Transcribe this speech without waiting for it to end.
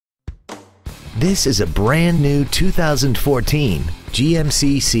This is a brand new 2014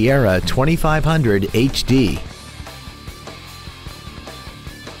 GMC Sierra 2500 HD.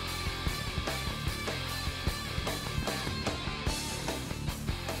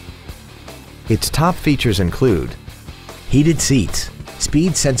 Its top features include heated seats,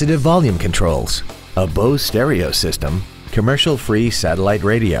 speed-sensitive volume controls, a Bose stereo system, commercial-free satellite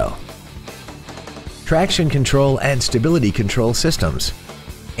radio, traction control and stability control systems,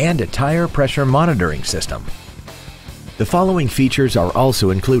 and a tire pressure monitoring system. The following features are also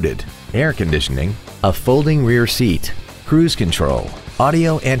included: air conditioning, a folding rear seat, cruise control,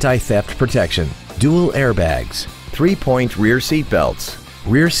 audio anti-theft protection, dual airbags, 3-point rear seat belts,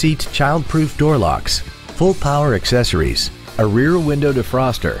 rear seat child-proof door locks, full power accessories, a rear window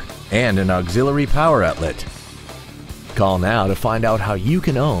defroster, and an auxiliary power outlet. Call now to find out how you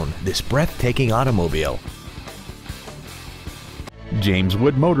can own this breathtaking automobile. James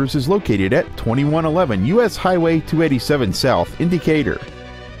Wood Motors is located at 2111 US Highway 287 South in Decatur.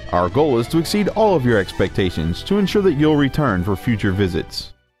 Our goal is to exceed all of your expectations to ensure that you'll return for future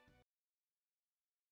visits.